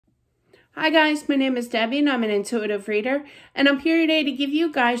Hi guys, my name is Debbie and I'm an intuitive reader, and I'm here today to give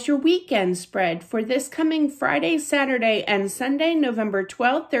you guys your weekend spread for this coming Friday, Saturday, and Sunday, November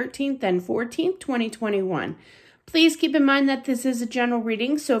 12th, 13th, and 14th, 2021. Please keep in mind that this is a general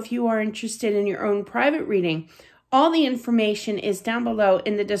reading, so if you are interested in your own private reading, all the information is down below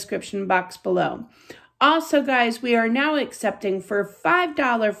in the description box below. Also, guys, we are now accepting for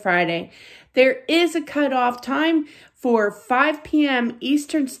 $5 Friday. There is a cutoff time for 5 p.m.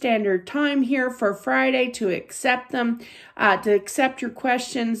 Eastern Standard Time here for Friday to accept them, to accept your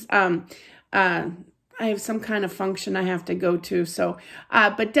questions. I have some kind of function I have to go to, so,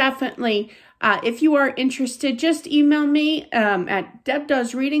 but definitely, if you are interested, just email me at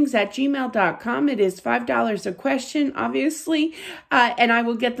debdoesreadings@gmail.com. It is $5 a question, obviously, and I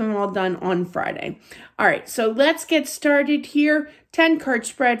will get them all done on Friday. All right, so let's get started here. 10 card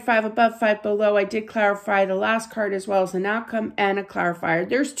spread, 5 above, 5 below. I did clarify the last card as well as an outcome and a clarifier.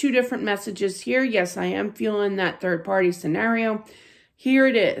 There's two different messages here. Yes, I am feeling that third party scenario. Here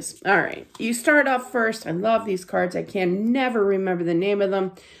it is. All right, you start off first. I love these cards. I can never remember the name of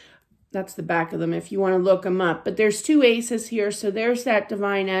them. That's the back of them if you want to look them up. But there's two aces here, so there's that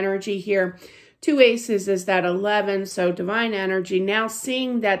divine energy here. Two aces is that 11, so divine energy. Now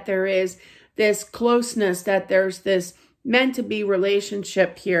seeing that there is this closeness, that there's this meant to be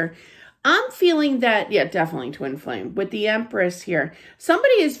relationship here. I'm feeling that, yeah, definitely twin flame with the Empress here.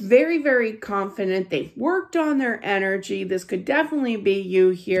 Somebody is very, very confident. They've worked on their energy. This could definitely be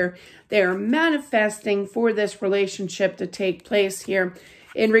you here. They are manifesting for this relationship to take place here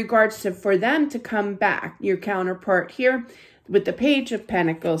in regards to for them to come back. Your counterpart here with the Page of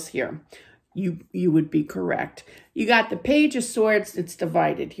Pentacles here. You would be correct. You got the Page of Swords. It's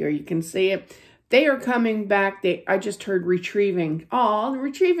divided here. You can see it. They are coming back. I just heard retrieving. Oh,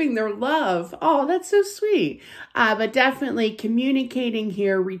 retrieving their love. Oh, that's so sweet. But definitely communicating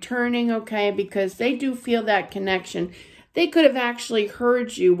here, returning, okay, because they do feel that connection. They could have actually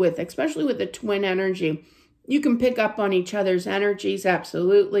heard you with, especially with the twin energy. You can pick up on each other's energies,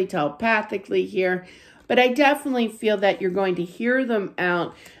 absolutely, telepathically here. But I definitely feel that you're going to hear them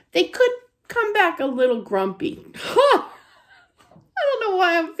out. They could come back a little grumpy. I don't know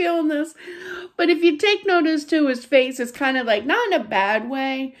why I'm feeling this. But if you take notice to his face, it's kind of like, not in a bad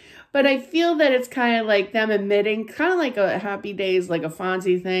way, but I feel that it's kind of like them admitting, kind of like a Happy Days, like a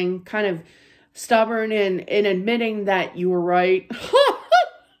Fonzie thing, kind of stubborn in admitting that you were right.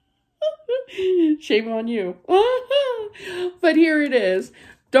 Shame on you. But here it is.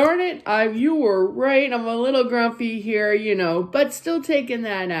 Darn it, you were right. I'm a little grumpy here, you know, but still taking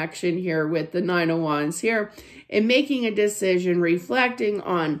that action here with the Nine of Wands here and making a decision, reflecting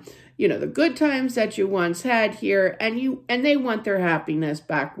on, you know, the good times that you once had here, and they want their happiness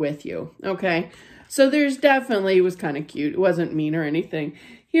back with you, okay? So there's definitely, it was kind of cute. It wasn't mean or anything.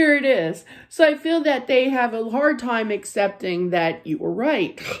 Here it is. So I feel that they have a hard time accepting that you were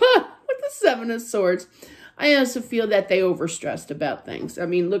right. With the Seven of Swords. I also feel that they overstressed about things. I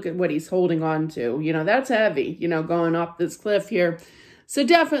mean, look at what he's holding on to. You know, that's heavy, you know, going off this cliff here. So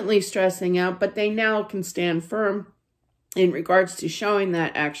definitely stressing out, but they now can stand firm in regards to showing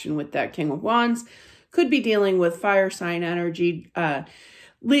that action with that King of Wands. Could be dealing with fire sign energy,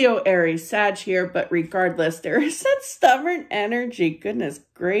 Leo, Aries, Sag here, but regardless, there is that stubborn energy, goodness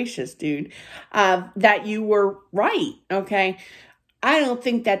gracious, dude, that you were right, okay? I don't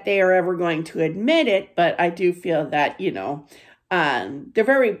think that they are ever going to admit it, but I do feel that, you know, they're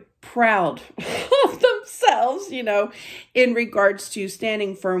very proud of themselves, you know, in regards to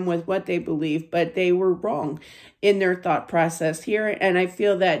standing firm with what they believe, but they were wrong in their thought process here. And I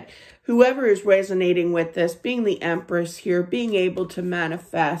feel that whoever is resonating with this, being the Empress here, being able to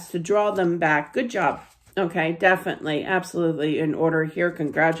manifest, to draw them back, good job. Okay, definitely, absolutely in order here.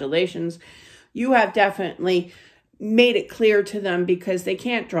 Congratulations. You have definitely made it clear to them because they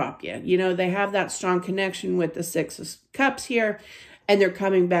can't drop you. You know, they have that strong connection with the Six of Cups here, and they're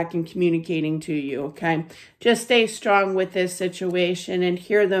coming back and communicating to you, okay? Just stay strong with this situation and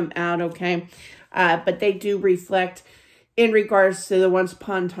hear them out, okay? But they do reflect in regards to the once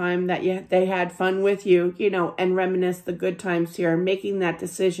upon time that they had fun with you, you know, and reminisce the good times here, and making that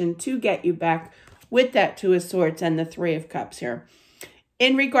decision to get you back with that Two of Swords and the Three of Cups here.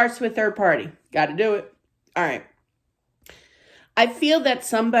 In regards to a third party, got to do it. All right. I feel that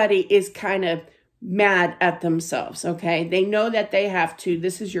somebody is kind of mad at themselves, okay? They know that they have to.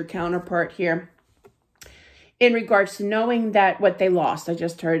 This is your counterpart here. In regards to knowing that what they lost, I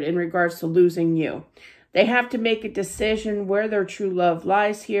just heard, in regards to losing you. They have to make a decision where their true love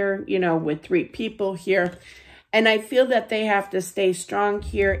lies here, you know, with 3 people here. And I feel that they have to stay strong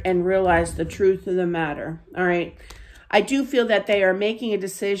here and realize the truth of the matter, all right? I do feel that they are making a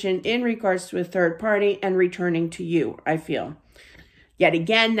decision in regards to a third party and returning to you, I feel. Yet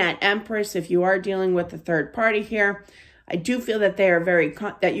again, that Empress, if you are dealing with a third party here, I do feel that they are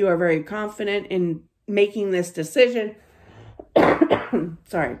that you are very confident in making this decision.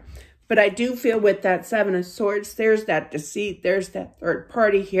 Sorry. But I do feel with that Seven of Swords, there's that deceit, there's that third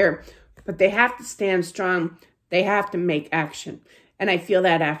party here. But they have to stand strong. They have to make action. And I feel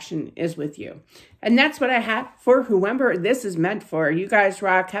that action is with you. And that's what I have for whoever this is meant for. You guys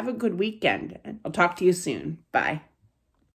rock. Have a good weekend. And I'll talk to you soon. Bye.